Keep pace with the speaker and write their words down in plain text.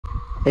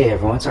Hey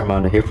everyone, it's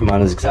Armando here from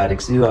Armando's Exotic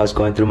Zoo. I was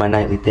going through my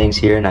nightly things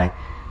here and I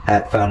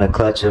had found a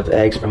clutch of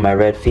eggs from my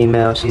red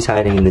female. She's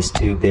hiding in this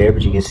tube there,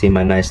 but you can see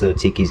my nice little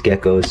Tiki's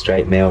gecko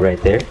striped male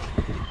right there.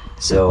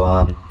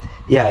 So,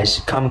 yeah, it's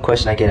a common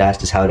question I get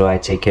asked is how do I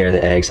take care of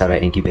the eggs, how do I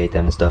incubate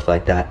them and stuff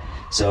like that.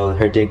 So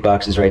her dig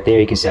box is right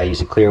there. You can see I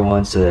use a clear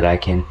one so that I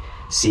can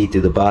see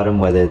through the bottom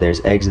whether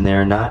there's eggs in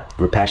there or not.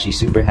 Rapashi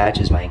Super Hatch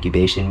is my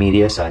incubation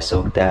media, so I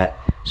soak that,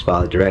 just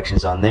follow the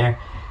directions on there,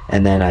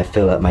 and then I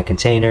fill up my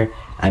container.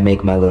 I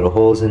make my little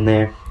holes in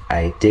there.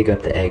 I dig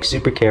up the eggs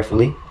super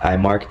carefully. I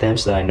mark them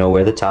so that I know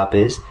where the top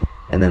is,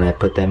 and then I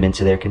put them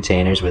into their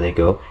containers where they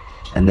go.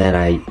 And then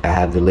I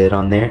have the lid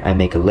on there. I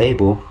make a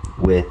label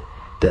with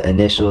the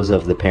initials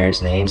of the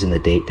parents' names and the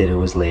date that it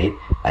was laid.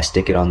 I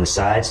stick it on the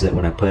side so that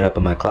when I put it up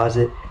in my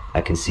closet,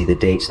 I can see the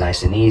dates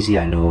nice and easy.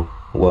 I know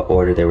what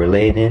order they were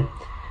laid in,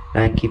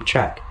 and I can keep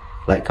track.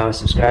 Like, comment,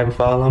 subscribe, and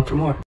follow along for more.